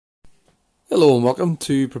Hello and welcome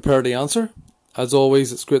to Prepare to Answer. As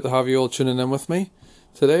always, it's great to have you all tuning in with me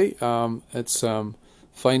today. It's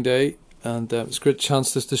fine day and it's a great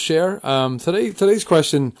chance just to share. Today's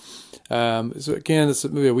question is, again, it's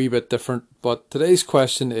maybe a wee bit different, but today's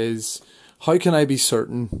question is, how can I be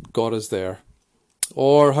certain God is there?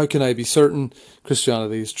 Or how can I be certain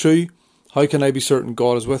Christianity is true? How can I be certain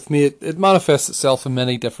God is with me? It manifests itself in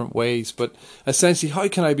many different ways, but essentially, how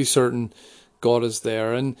can I be certain God is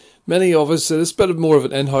there? And many of us, it's a bit more of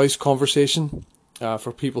an in-house conversation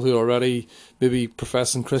for people who are already maybe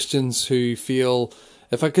professing Christians who feel,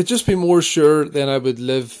 if I could just be more sure, then I would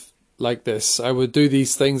live like this. I would do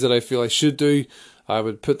these things that I feel I should do. I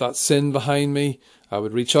would put that sin behind me. I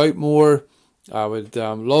would reach out more. I would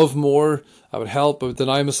love more. I would help. I would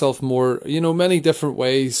deny myself more. Many different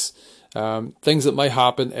ways. Things that might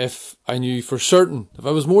happen if I knew for certain, if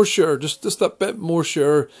I was more sure, just a bit more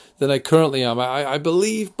sure than I currently am. I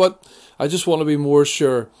believe, but I just want to be more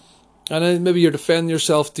sure. And then maybe you're defending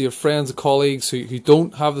yourself to your friends and colleagues who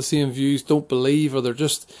don't have the same views, don't believe, or they're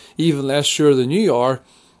just even less sure than you are.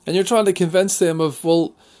 And you're trying to convince them of,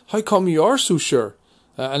 well, how come you are so sure?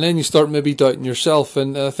 And then you start maybe doubting yourself.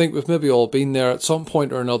 And I think we've maybe all been there at some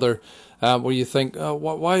point or another, where you think,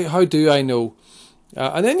 why? How do I know?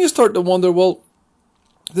 And then you start to wonder, well,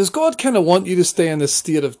 does God kind of want you to stay in this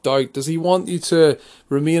state of doubt? Does he want you to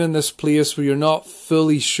remain in this place where you're not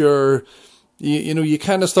fully sure? You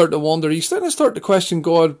kind of start to wonder, you start to question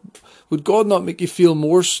God. Would God not make you feel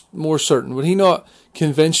more certain? Would he not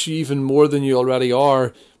convince you even more than you already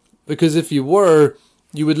are? Because if you were,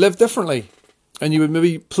 you would live differently and you would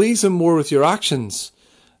maybe please him more with your actions.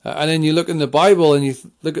 And then you look in the Bible and you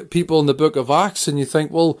look at people in the book of Acts and you think,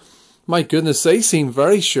 well, my goodness, they seem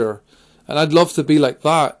very sure. And I'd love to be like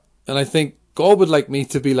that. And I think God would like me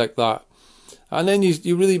to be like that. And then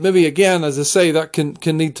you really, maybe again, as I say, that can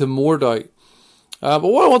lead to more doubt. But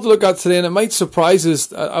what I want to look at today, and it might surprise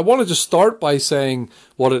us, I want to just start by saying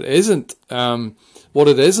what it isn't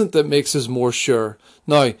that makes us more sure.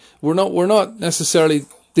 Now, we're not necessarily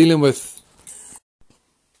dealing with,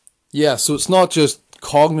 so it's not just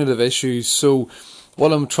cognitive issues. So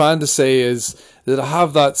what I'm trying to say is that I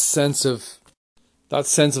have that sense of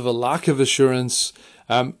a lack of assurance.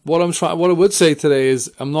 What I would say today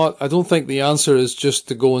is I don't think the answer is just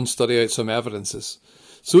to go and study out some evidences.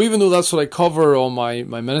 So even though that's what I cover on my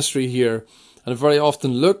ministry here, and I very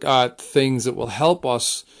often look at things that will help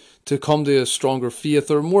us to come to a stronger faith,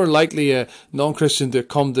 or more likely a non-Christian to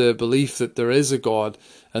come to a belief that there is a God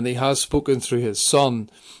and he has spoken through his Son,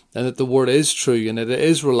 and that the word is true and that it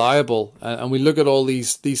is reliable. And we look at all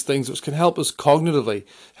these things which can help us cognitively,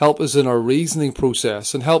 help us in our reasoning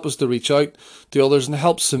process, and help us to reach out to others and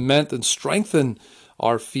help cement and strengthen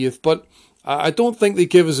our faith. But I don't think they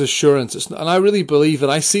give us assurance. And I really believe,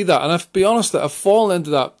 and I see that, and I've to be honest, that I've fallen into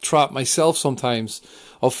that trap myself sometimes,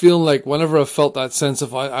 of feeling like whenever I've felt that sense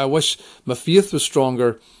of, I wish my faith was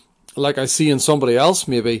stronger, like I see in somebody else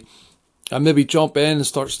maybe, I maybe jump in and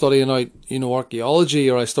start studying out, archaeology,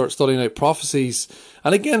 or I start studying out prophecies.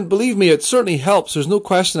 And again, believe me, it certainly helps. There's no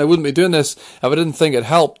question I wouldn't be doing this if I didn't think it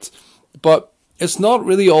helped. But it's not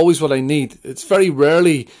really always what I need. It's very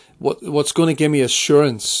rarely what's going to give me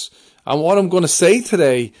assurance. And what I'm going to say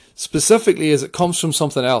today specifically is it comes from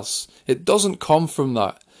something else. It doesn't come from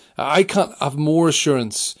that. I can't have more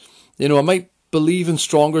assurance. I might believe in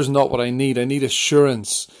stronger is not what I need. I need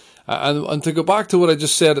assurance. And to go back to what I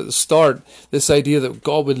just said at the start, this idea that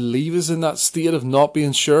God would leave us in that state of not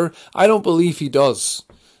being sure, I don't believe he does.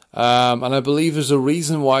 And I believe there's a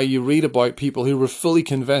reason why you read about people who were fully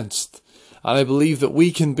convinced. And I believe that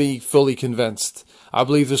we can be fully convinced. I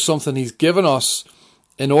believe there's something he's given us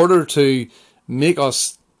in order to make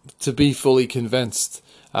us to be fully convinced.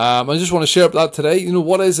 I just want to share that today.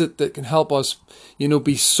 What is it that can help us,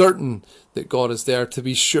 be certain that God is there, to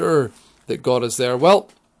be sure that God is there? Well,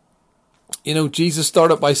 Jesus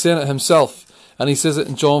started by saying it himself, and he says it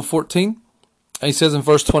in John 14, and he says in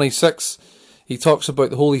verse 26, he talks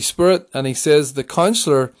about the Holy Spirit, and he says, the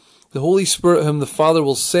Counselor, the Holy Spirit whom the Father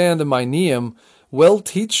will send in my name, will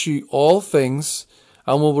teach you all things,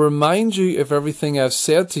 and will remind you of everything I've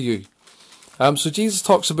said to you. So Jesus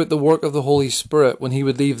talks about the work of the Holy Spirit when he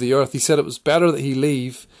would leave the earth. He said it was better that he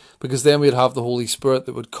leave, because then we'd have the Holy Spirit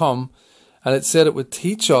that would come, and it said it would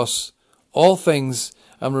teach us all things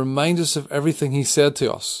and remind us of everything he said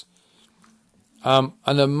to us. And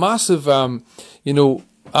a massive,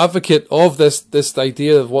 advocate of this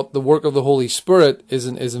idea of what the work of the Holy Spirit is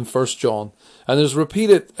in 1 John. And there's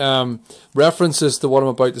repeated references to what I'm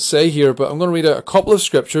about to say here, but I'm going to read a couple of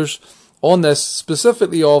scriptures on this,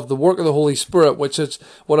 specifically of the work of the Holy Spirit, which is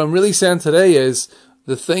what I'm really saying today is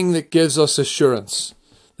the thing that gives us assurance,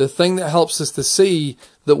 the thing that helps us to see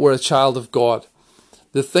that we're a child of God,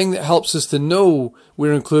 the thing that helps us to know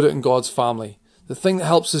we're included in God's family, the thing that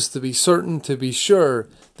helps us to be certain, to be sure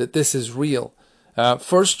that this is real. 1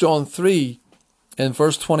 John 3 in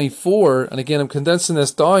verse 24, and again I'm condensing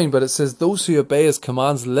this down, but it says, those who obey his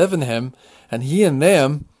commands live in him, and he in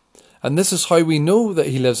them, and this is how we know that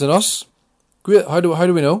he lives in us. Great. How do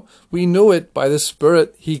we know? We know it by the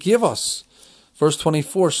Spirit he gave us. Verse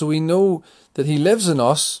 24, so we know that he lives in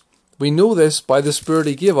us. We know this by the Spirit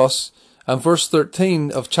he gave us. And verse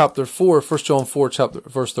 13 of chapter 4, 1 John 4,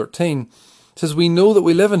 verse 13, says, we know that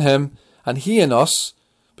we live in him, and he in us,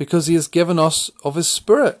 because he has given us of his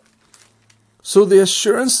Spirit. So the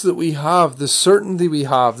assurance that we have, the certainty we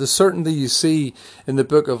have, the certainty you see in the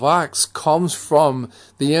book of Acts comes from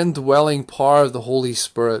the indwelling power of the Holy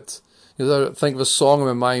Spirit. You know, I think of a song in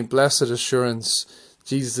my mind, Blessed Assurance,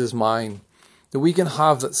 Jesus is mine. That we can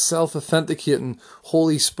have that self-authenticating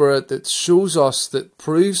Holy Spirit that shows us, that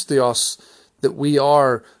proves to us that we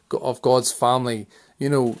are of God's family. You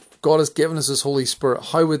know, God has given us his Holy Spirit.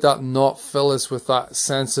 How would that not fill us with that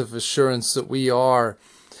sense of assurance that we are?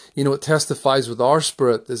 You know, it testifies with our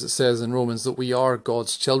spirit, as it says in Romans, that we are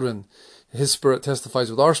God's children. His Spirit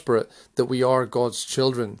testifies with our spirit that we are God's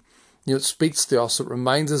children. You know, it speaks to us. It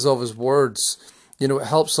reminds us of his words. You know, it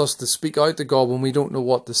helps us to speak out to God when we don't know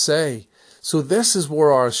what to say. So this is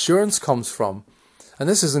where our assurance comes from. And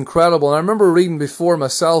this is incredible. And I remember reading before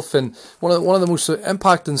myself in one of the most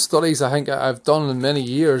impacting studies I think I've done in many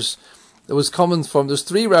years. It was coming from, there's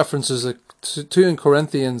 3 references, 2 in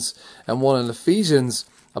Corinthians and 1 in Ephesians,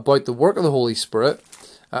 about the work of the Holy Spirit.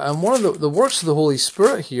 And one of the works of the Holy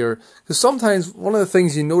Spirit here, because sometimes one of the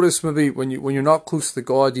things you notice maybe when you're not close to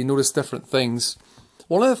God, you notice different things.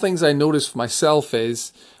 One of the things I noticed for myself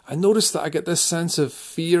is, I noticed that I get this sense of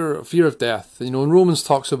fear of death. You know, and Romans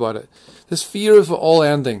talks about it. This fear of it all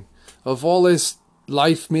ending, of all this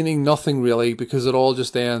life meaning nothing really, because it all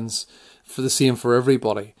just ends for the same for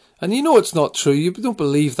everybody. And you know it's not true. You don't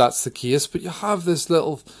believe that's the case, but you have this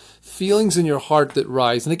little feelings in your heart that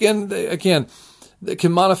rise. And again, it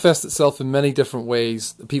can manifest itself in many different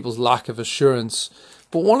ways, people's lack of assurance.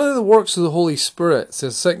 But one of the works of the Holy Spirit,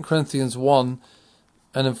 says 2 Corinthians 1,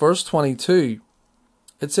 and in verse 22,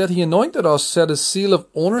 it said, he anointed us, set his seal of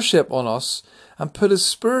ownership on us, and put his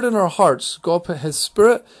Spirit in our hearts. God put his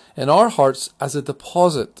Spirit in our hearts as a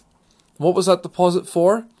deposit. What was that deposit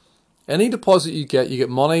for? Any deposit you get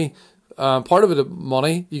money. Part of it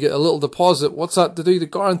money. You get a little deposit. What's that to do? To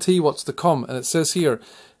guarantee what's to come. And it says here,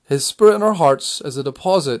 his Spirit in our hearts as a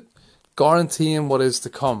deposit, guaranteeing what is to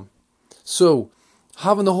come. So,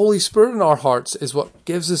 having the Holy Spirit in our hearts is what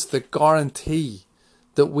gives us the guarantee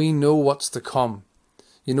that we know what's to come.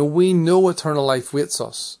 You know, we know eternal life waits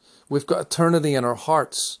us. We've got eternity in our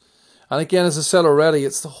hearts. And again, as I said already,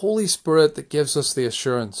 it's the Holy Spirit that gives us the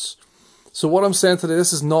assurance. So what I'm saying today,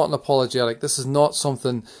 this is not an apologetic. This is not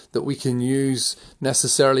something that we can use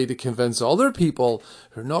necessarily to convince other people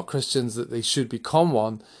who are not Christians that they should become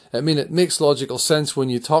one. I mean, it makes logical sense when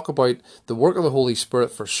you talk about the work of the Holy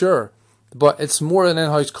Spirit for sure. But it's more an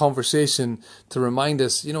in-house conversation to remind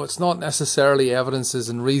us, you know, it's not necessarily evidences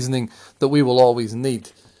and reasoning that we will always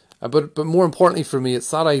need. But more importantly for me,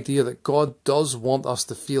 it's that idea that God does want us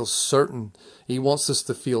to feel certain. He wants us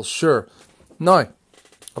to feel sure. Now,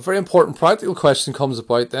 a very important practical question comes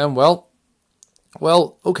about then. Well,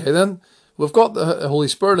 okay then. We've got the Holy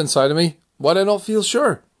Spirit inside of me. Why do I not feel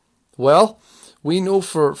sure? Well, we know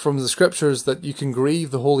from the scriptures that you can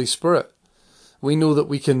grieve the Holy Spirit. We know that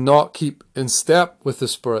we cannot keep in step with the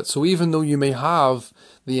Spirit. So even though you may have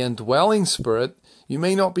the indwelling Spirit, you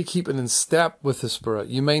may not be keeping in step with the Spirit.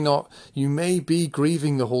 You may be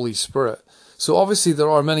grieving the Holy Spirit. So obviously there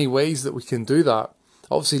are many ways that we can do that.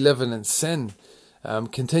 Obviously living in sin,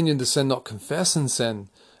 continuing to sin, not confessing sin.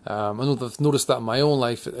 I know I've noticed that in my own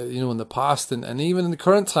life, in the past and even in the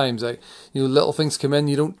current times. Little things come in,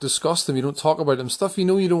 you don't discuss them, you don't talk about them. Stuff you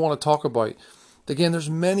don't want to talk about. Again, there's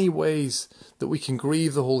many ways that we can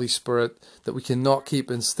grieve the Holy Spirit, that we cannot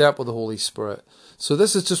keep in step with the Holy Spirit. So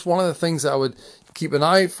this is just one of the things that I would keep an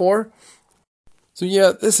eye out for. So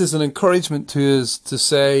yeah, this is an encouragement to us to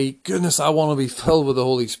say, goodness, I want to be filled with the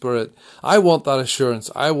Holy Spirit. I want that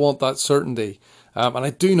assurance. I want that certainty. And I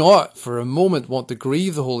do not for a moment want to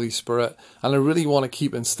grieve the Holy Spirit. And I really want to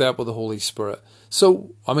keep in step with the Holy Spirit. So,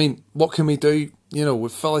 what can we do? we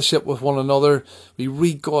fellowship with one another, we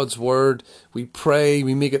read God's word, we pray,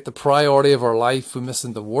 we make it the priority of our life, we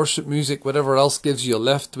listen to worship music, whatever else gives you a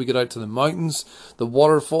lift, we get out to the mountains, the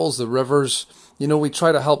waterfalls, the rivers, we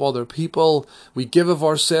try to help other people, we give of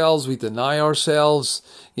ourselves, we deny ourselves,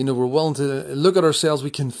 we're willing to look at ourselves, we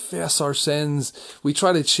confess our sins, we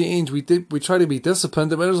try to change, we try to be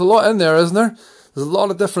disciplined. I mean, there's a lot in there, isn't there? There's a lot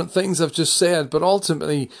of different things I've just said, but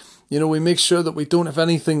ultimately, we make sure that we don't have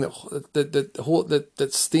anything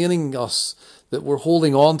that's staining us, that we're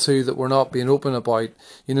holding on to, that we're not being open about,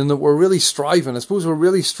 that we're really striving. I suppose we're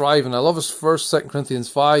really striving. I love his verse, 2 Corinthians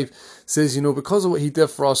 5 says, because of what he did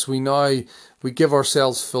for us, we give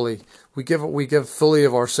ourselves fully. We give fully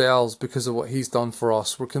of ourselves because of what he's done for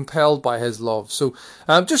us. We're compelled by his love. So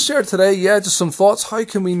just share today, just some thoughts. How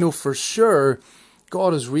can we know for sure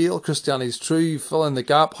God is real, Christianity is true? Fill in the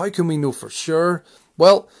gap. How can we know for sure?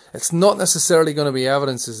 Well, it's not necessarily going to be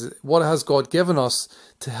evidence. What has God given us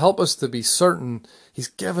to help us to be certain? He's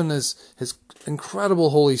given his incredible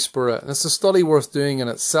Holy Spirit. And it's a study worth doing in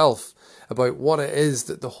itself about what it is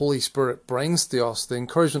that the Holy Spirit brings to us. The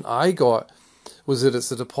encouragement I got was that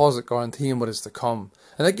it's a deposit guaranteeing what is to come.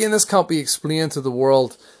 And again, this can't be explained to the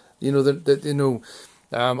world.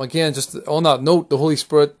 Again, just on that note, the Holy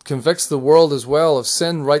Spirit convicts the world as well of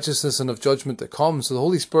sin, righteousness, and of judgment to come. So the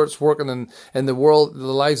Holy Spirit's working in the world, the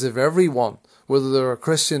lives of everyone, whether they're a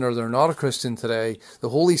Christian or they're not a Christian today. The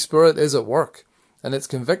Holy Spirit is at work, and it's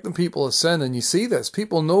convicting people of sin. And you see this.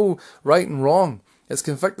 People know right and wrong. It's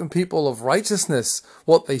convicting people of righteousness,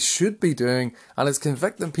 what they should be doing, and it's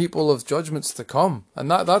convicting people of judgments to come. And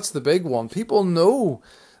that's the big one. People know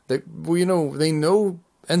that, they know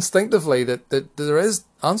instinctively that there is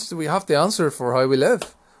answer. We have to answer for how we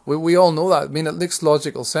live. We all know that. I mean, it makes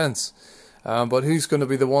logical sense. But who's going to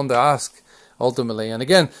be the one to ask ultimately? And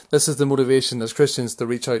again, this is the motivation as Christians to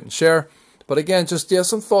reach out and share. But again, just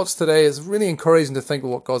some thoughts today. It's really encouraging to think of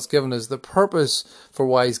what God's given us, the purpose for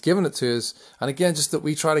why he's given it to us. And again, just that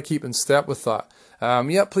we try to keep in step with that.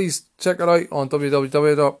 Please check it out on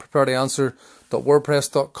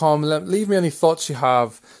www.preparetoanswer.wordpress.com. Leave me any thoughts you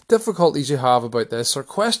have, difficulties you have about this, or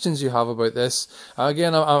questions you have about this.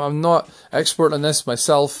 Again, I'm not expert in this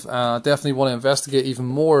myself. I definitely want to investigate even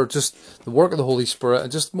more just the work of the Holy Spirit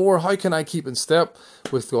and just more how can I keep in step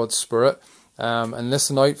with God's Spirit and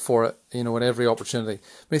listen out for it, at every opportunity.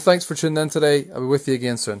 Many thanks for tuning in today. I'll be with you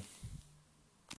again soon.